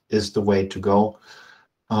is the way to go.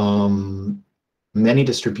 Many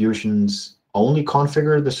distributions only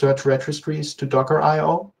configure the search registries to Docker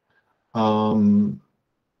IO.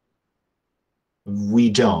 We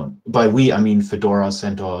don't. By we, I mean Fedora,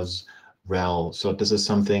 CentOS, RHEL. So this is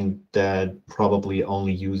something that probably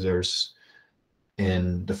only users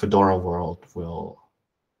in the Fedora world will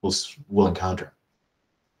encounter.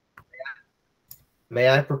 May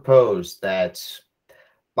I propose that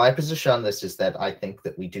my position on this is that I think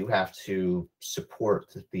that we do have to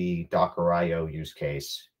support the Docker IO use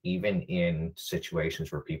case, even in situations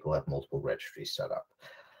where people have multiple registries set up.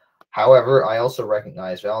 However, I also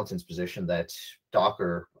recognize Valentine's position that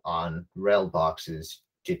Docker on RHEL boxes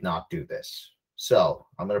did not do this. So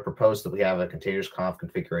I'm going to propose that we have a containers.conf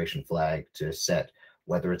configuration flag to set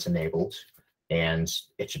whether it's enabled, and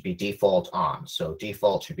it should be default on. So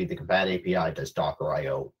default should be the compat API does Docker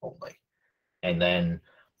IO only. And then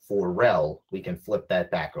for RHEL, we can flip that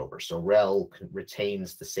back over. So RHEL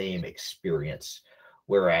retains the same experience,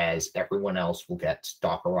 whereas everyone else will get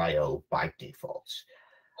Docker IO by default.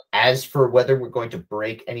 As for whether we're going to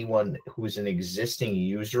break anyone who's an existing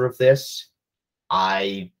user of this,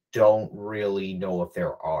 I don't really know if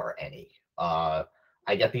there are any. I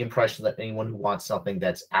I get the impression that anyone who wants something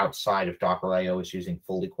that's outside of Docker.io is using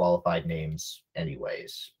fully qualified names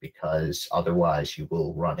anyways, because otherwise you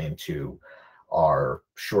will run into our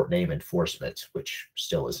short name enforcement, which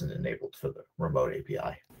still isn't enabled for the remote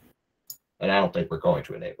API. And I don't think we're going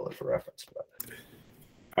to enable it for reference.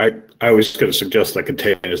 But I was going to suggest that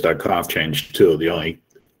containers.conf change too. The only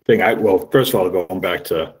thing well, first of all, going back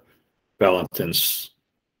to Valentin's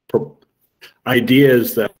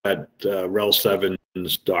ideas that RHEL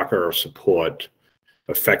 7's Docker support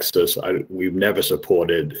affects us. We've never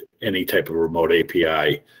supported any type of remote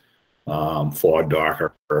API for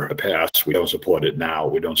Docker in the past. We don't support it now.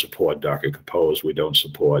 We don't support Docker Compose. We don't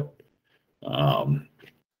support Docker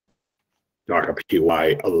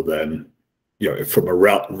PY other than, from a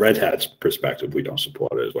Red Hat's perspective, we don't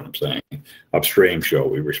support it, is what I'm saying. Upstream, sure,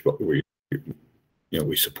 we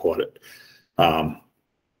support it.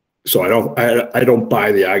 So I don't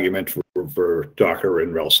buy the argument for Docker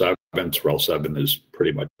in RHEL 7. RHEL 7 is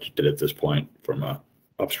pretty much dead at this point from a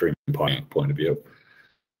upstream point of view.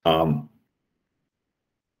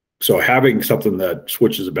 So having something that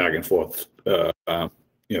switches back and forth,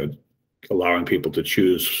 allowing people to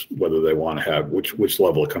choose whether they want to have which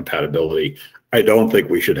level of compatibility. I don't think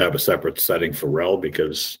we should have a separate setting for RHEL,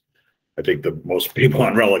 because I think that most people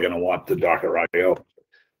on RHEL are going to want the Docker.io.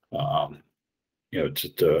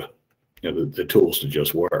 The tools to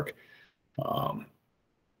just work.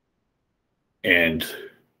 And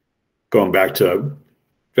going back to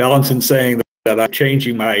Valentin saying that I'm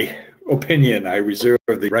changing my opinion, I reserve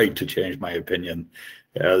the right to change my opinion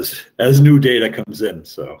as new data comes in.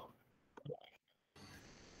 So,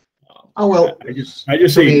 oh well, I just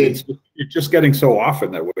see it's just getting so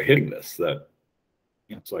often that we're hitting this that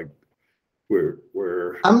it's like we're.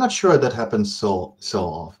 I'm not sure that happens so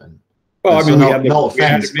often. Well, I mean, no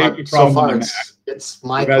offense, but so far it's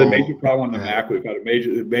Michael. We've had a major problem on the Mac. We've had a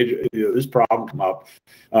major this problem come up,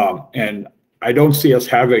 and I don't see us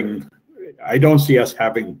having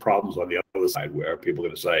problems on the other side where people are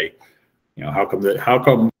going to say, how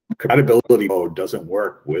come compatibility mode doesn't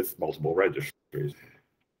work with multiple registries?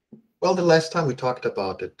 Well, the last time we talked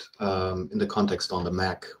about it in the context on the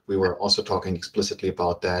Mac, we were also talking explicitly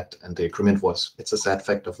about that, and the agreement was it's a sad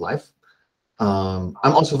fact of life. I'm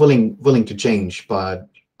also willing to change, but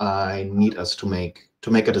I need us to make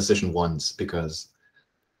a decision once, because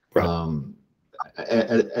at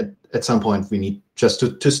some point we need just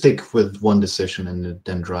to stick with one decision and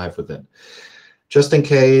then drive with it. Just in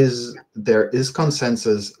case there is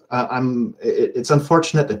consensus, it's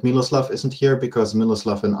unfortunate that Miloslav isn't here, because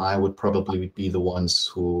Miloslav and I would probably be the ones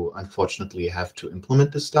who unfortunately have to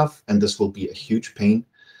implement this stuff, and this will be a huge pain.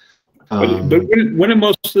 But wouldn't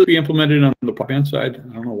most of it be implemented on the Podman side? I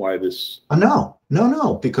don't know why this. No,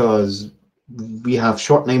 because we have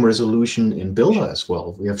short name resolution in Builder as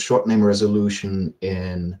well. We have short name resolution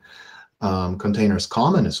in Containers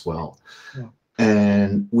Common as well. Yeah.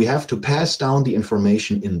 And we have to pass down the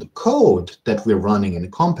information in the code that we're running in the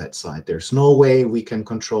compat side. There's no way we can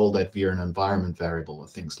control that via an environment variable or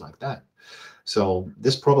things like that. So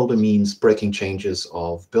this probably means breaking changes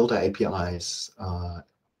of Builder APIs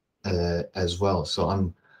as well. So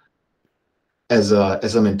I'm, as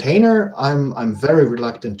a maintainer, I'm very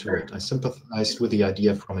reluctant to it. I sympathize with the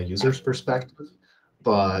idea from a user's perspective,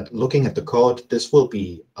 but looking at the code, this will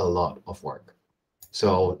be a lot of work.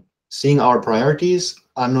 So seeing our priorities,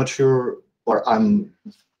 I'm not sure, or I'm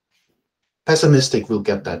pessimistic we'll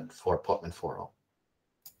get that for Podman 4.0.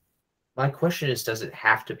 My question is, does it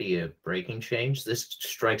have to be a breaking change? This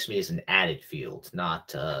strikes me as an added field,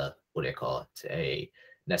 not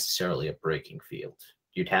necessarily a breaking field.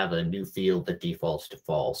 You'd have a new field that defaults to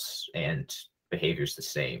false and behavior's the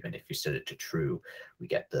same. And if you set it to true, we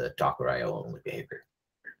get the Docker.io only behavior.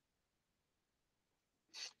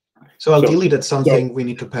 So ideally, that's something we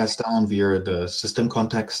need to pass down via the system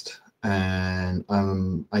context. And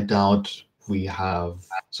I doubt we have,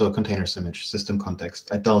 so a containers image, system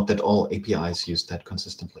context. I doubt that all APIs use that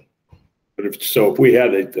consistently. But if we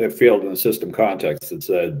had a field in the system context that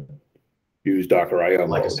said, use Docker.io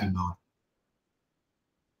mode,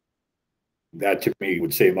 that to me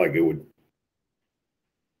would seem like it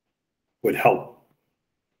would help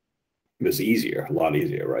this a lot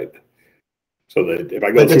easier, right? So that if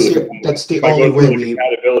I go through the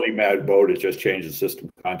compatibility mode, it just changes system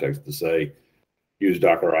context to say use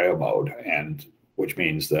Docker.io mode, and which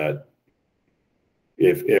means that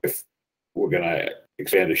if we're going to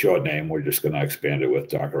expand a short name, we're just going to expand it with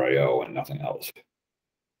Docker.io and nothing else.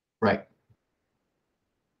 Right.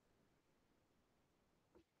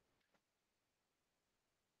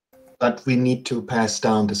 But we need to pass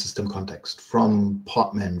down the system context from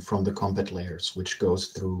Podman, from the compat layers, which goes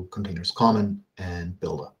through containers common and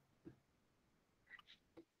builder.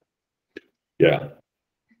 Yeah.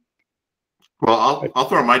 Well, I'll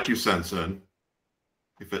throw my 2 cents in,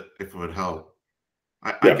 if it would help.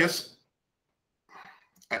 I guess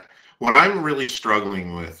what I'm really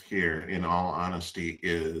struggling with here, in all honesty,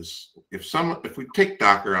 is if we take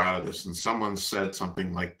Docker out of this and someone said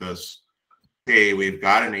something like this, hey, we've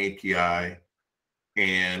got an API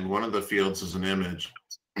and one of the fields is an image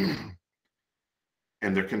and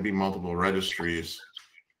there can be multiple registries.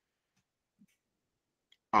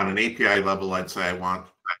 On an API level, I'd say I want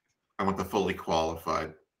the fully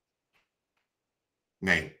qualified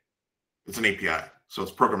name. It's an API, so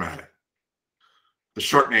it's programmatic. The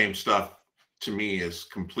short name stuff, to me, is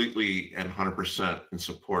completely and 100% in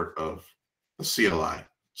support of the CLI,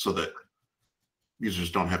 so that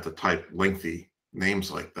users don't have to type lengthy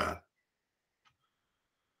names like that.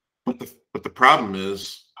 But the problem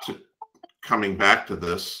is, coming back to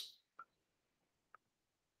this,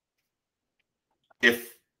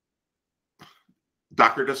 if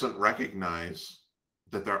Docker doesn't recognize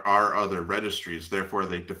that there are other registries, therefore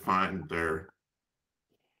they define their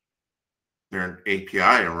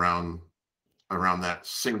API around that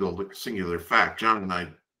singular fact. John and I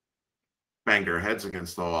banged our heads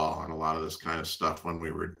against the wall on a lot of this kind of stuff when we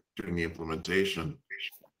were doing the implementation.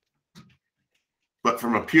 But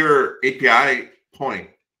from a pure API point,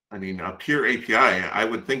 I mean, a pure API, I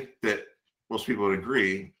would think that most people would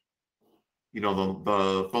agree,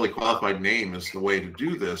 the fully qualified name is the way to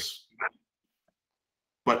do this.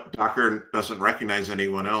 But Docker doesn't recognize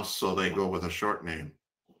anyone else, so they go with a short name.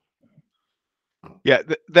 Yeah,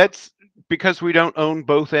 that's because we don't own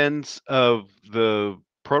both ends of the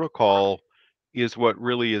protocol is what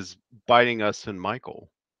really is biting us and Michael.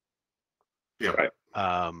 Yeah. Right.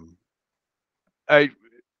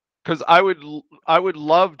 Because I would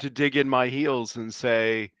love to dig in my heels and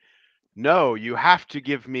say, no, you have to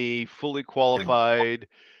give me fully qualified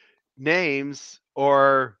names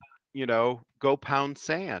or, go pound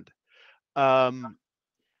sand.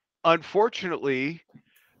 Unfortunately,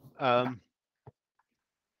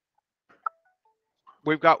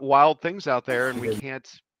 we've got wild things out there and we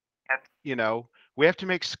can't, we have to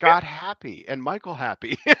make Scott happy and Michael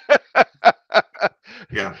happy.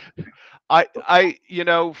 Yeah.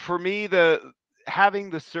 For me, having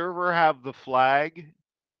the server have the flag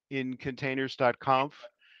in containers.conf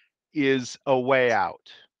is a way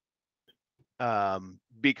out.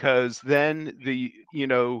 Because then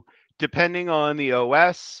depending on the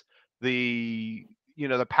OS, the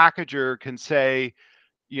packager can say,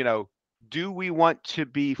 do we want to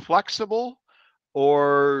be flexible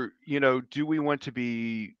or, do we want to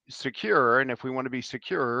be secure? And if we want to be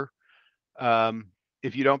secure,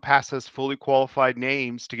 if you don't pass us fully qualified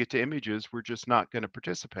names to get to images, we're just not going to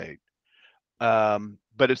participate.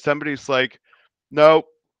 But if somebody's like, nope,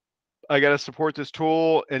 I got to support this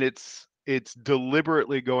tool, and it's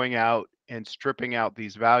deliberately going out and stripping out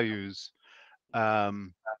these values,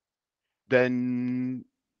 then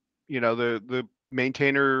the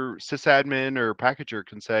maintainer, sysadmin, or packager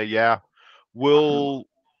can say, yeah, we'll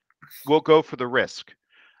go for the risk.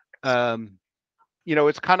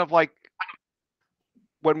 It's kind of like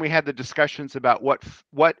when we had the discussions about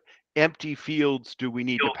what empty fields do we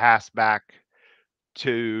need to pass back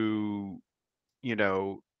to,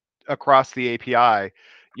 across the API.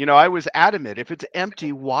 I was adamant, if it's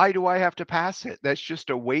empty, why do I have to pass it? That's just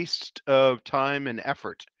a waste of time and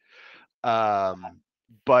effort.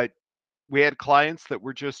 But we had clients that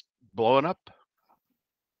were just blowing up.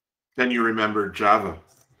 Then you remember Java.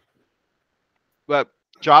 But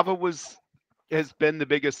Java has been the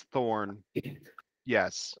biggest thorn.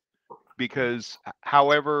 Yes, because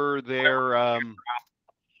however their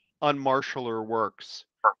unmarshaller works,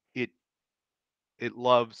 it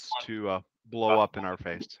loves to blow up in our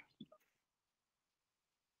face.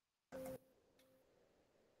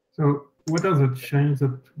 So what are the changes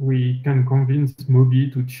that we can convince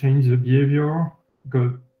Moby to change the behavior?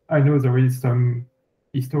 Because I know there is some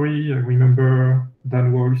history. I remember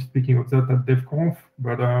Dan Walsh speaking of that at DevConf,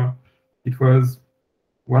 but it was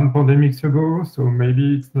one pandemic ago, so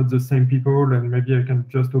maybe it's not the same people, and maybe I can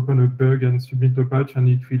just open a bug and submit a patch and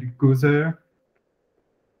it will go there.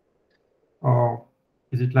 Or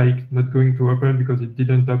is it like not going to open because it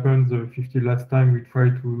didn't happen the 50 last time we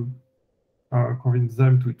tried to convince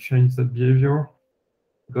them to change that behavior?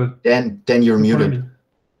 Because then you're muted.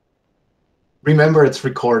 Remember, it's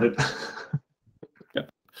recorded.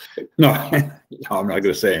 No, I'm not going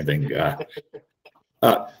to say anything.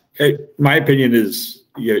 My opinion is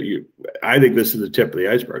I think this is the tip of the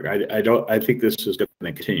iceberg. I think this is going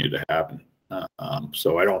to continue to happen.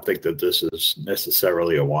 So I don't think that this is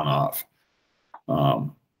necessarily a one-off.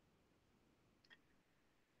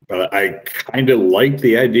 But I kind of like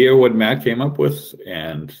the idea what Matt came up with,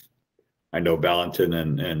 and I know Valentin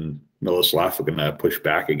and Miloslav are going to push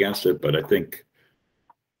back against it, but I think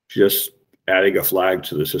just adding a flag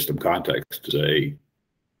to the system context to say,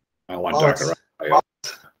 I want Docker.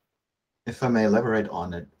 If I may elaborate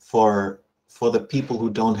on it, for the people who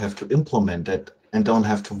don't have to implement it and don't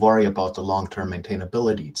have to worry about the long-term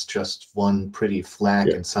maintainability, it's just one pretty flag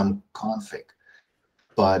and some config.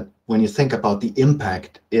 But when you think about the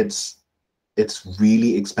impact, it's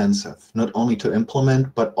really expensive, not only to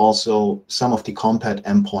implement, but also some of the compat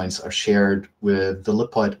endpoints are shared with the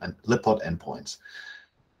libpod endpoints.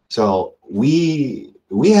 So we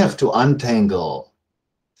have to untangle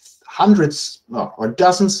hundreds or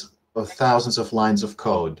dozens of thousands of lines of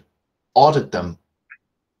code, audit them,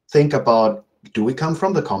 think about, do we come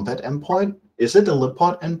from the compat endpoint? Is it a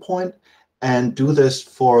libpod endpoint? And do this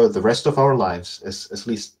for the rest of our lives, at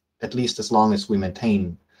least as long as we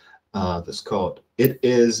maintain this code. It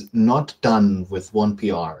is not done with one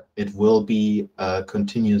PR. It will be a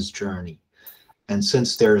continuous journey. And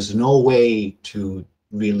since there is no way to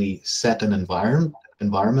really set an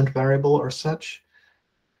environment variable or such,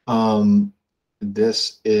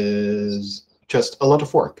 this is just a lot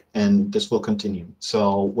of work, and this will continue.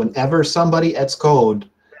 So whenever somebody adds code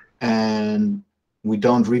and we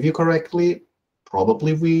don't review correctly,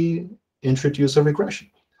 probably we introduce a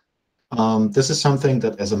regression. This is something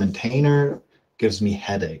that as a maintainer gives me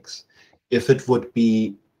headaches. If it would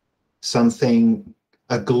be something,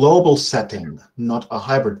 a global setting, not a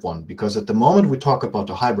hybrid one, because at the moment we talk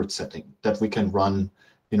about a hybrid setting that we can run,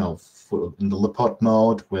 in the libpod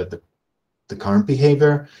mode with the current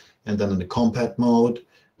behavior, and then in the compat mode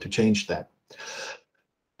to change that.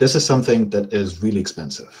 This is something that is really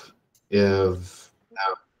expensive. If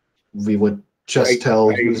we would just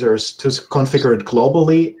tell users to configure it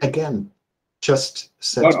globally, again, just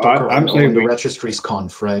set Docker on the registries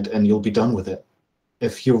conf, right, and you'll be done with it.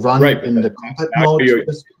 If you run in the compat mode,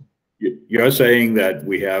 you're saying that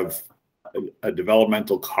we have a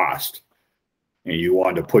developmental cost, and you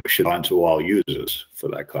want to push it onto all users for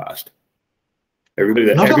that cost. Two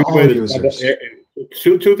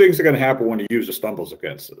things are going to happen when a user stumbles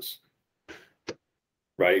against this.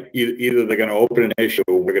 Right? Either they're going to open an issue,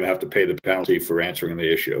 or we're going to have to pay the penalty for answering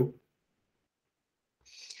the issue,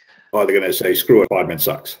 or they're going to say, "Screw it, Podman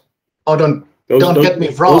sucks." Oh, don't get me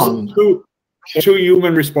wrong. Those are two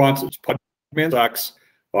human responses: Podman sucks,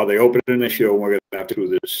 or they open an issue, and we're going to have to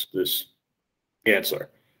do this answer,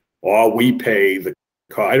 or we pay the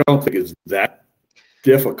cost. I don't think it's that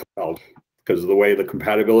difficult because of the way the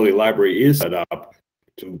compatibility library is set up,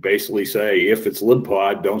 to basically say, if it's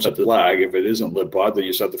libpod, don't set the flag. If it isn't libpod, then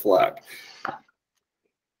you set the flag.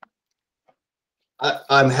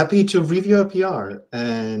 I'm happy to review a PR,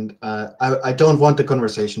 and I don't want the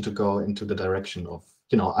conversation to go into the direction of,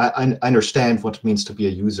 I understand what it means to be a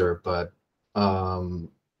user, but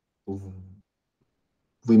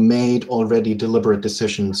we made already deliberate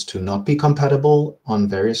decisions to not be compatible on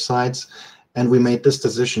various sides. And we made this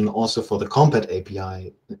decision also for the compat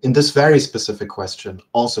API in this very specific question,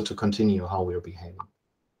 also to continue how we're behaving.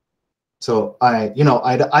 So I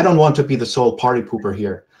don't want to be the sole party pooper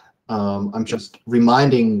here. I'm just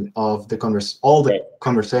reminding of all the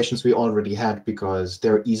conversations we already had, because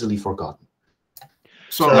they're easily forgotten.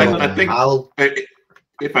 So I think,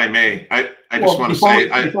 if I may, I just want to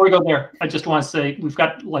say, before we go there, I just want to say we've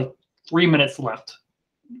got like 3 minutes left.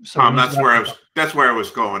 So that's where I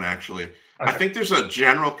was going, actually. Okay. I think there's a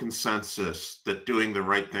general consensus that doing the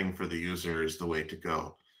right thing for the user is the way to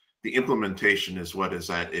go. The implementation is what is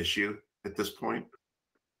at issue at this point.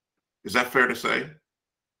 Is that fair to say?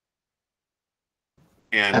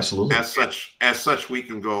 And absolutely. As such, we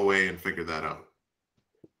can go away and figure that out.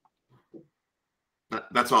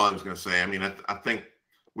 That's all I was going to say. I mean, I think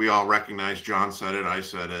we all recognize, John said it, I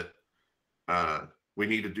said it. We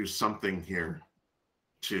need to do something here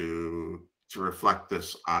to reflect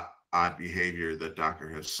this odd behavior that Docker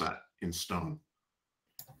has set in stone.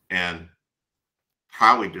 And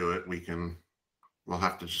how we do it, we'll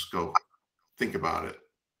have to just go think about it.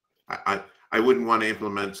 I wouldn't want to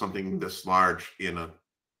implement something this large in a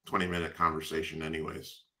 20-minute conversation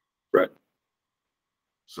anyways. Right.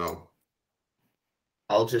 So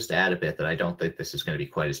I'll just add a bit that I don't think this is going to be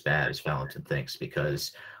quite as bad as Valentin thinks,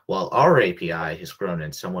 because while our API has grown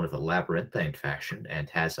in somewhat of a labyrinthine fashion and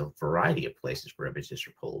has a variety of places where images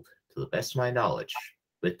are pulled, to the best of my knowledge,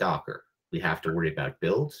 with Docker, we have to worry about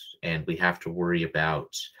build, and we have to worry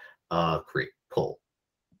about create pull,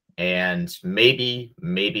 and maybe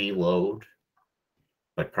load,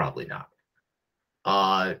 but probably not.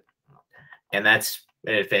 And that's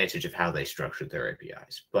an advantage of how they structured their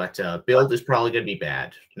APIs. But build is probably going to be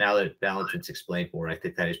bad. Now that it's explained more, I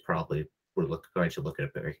think that is probably, we're going to look at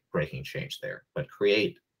a breaking change there. But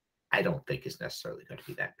create, I don't think is necessarily going to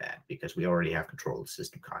be that bad, because we already have control of the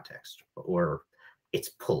system context, or it's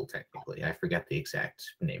pull technically. I forget the exact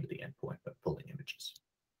name of the endpoint, but pulling images.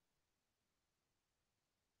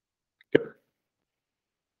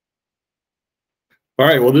 All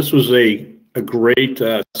right. Well, this was a great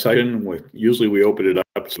session. Usually we open it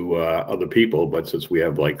up to other people, but since we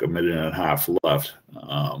have like a minute and a half left,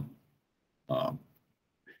 if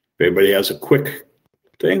anybody has a quick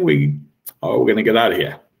thing, we're going to get out of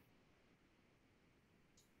here.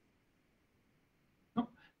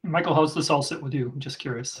 Michael, how's this all sit with you? I'm just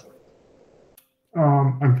curious.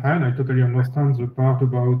 I'm fine. I totally understand the part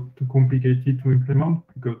about too complicated to implement,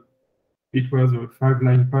 because it was a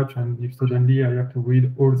 5-line patch, and if suddenly I have to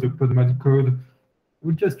read all the Podman code,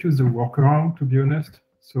 we just use the workaround, to be honest.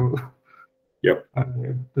 So yep, I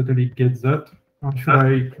totally get that. Should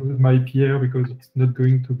I close my PR because it's not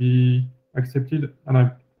going to be accepted? And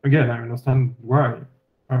I understand why.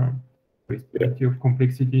 There's plenty of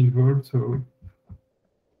complexity involved. So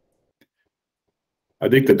I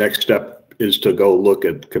think the next step is to go look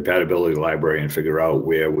at compatibility library and figure out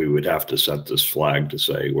where we would have to set this flag to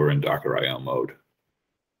say we're in Docker IO mode.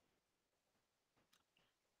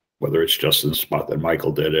 Whether it's just in the spot that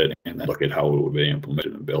Michael did it, and then look at how it would be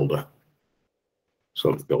implemented in Builder.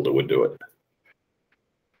 So the Builder would do it.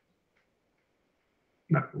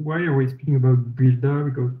 now, why are we speaking about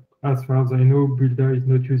Builder? Because as far as I know, Builder is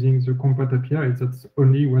not using the compat API. That's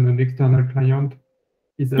only when an external client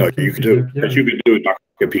is asking. No, you can do it. You can do a Docker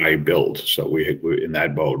API build. So we in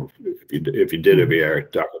that mode, if you did it via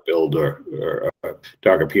Docker build or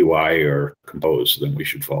Docker PY or Compose, then we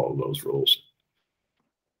should follow those rules.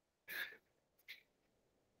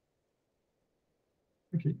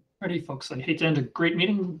 Okay. Alrighty, folks. I hate to end a great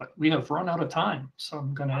meeting, but we have run out of time. So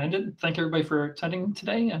I'm going to end it. Thank everybody for attending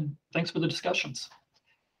today, and thanks for the discussions.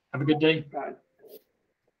 Have a good day. Bye.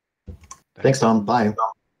 Thanks, Tom. Bye.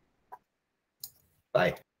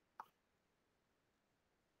 Bye.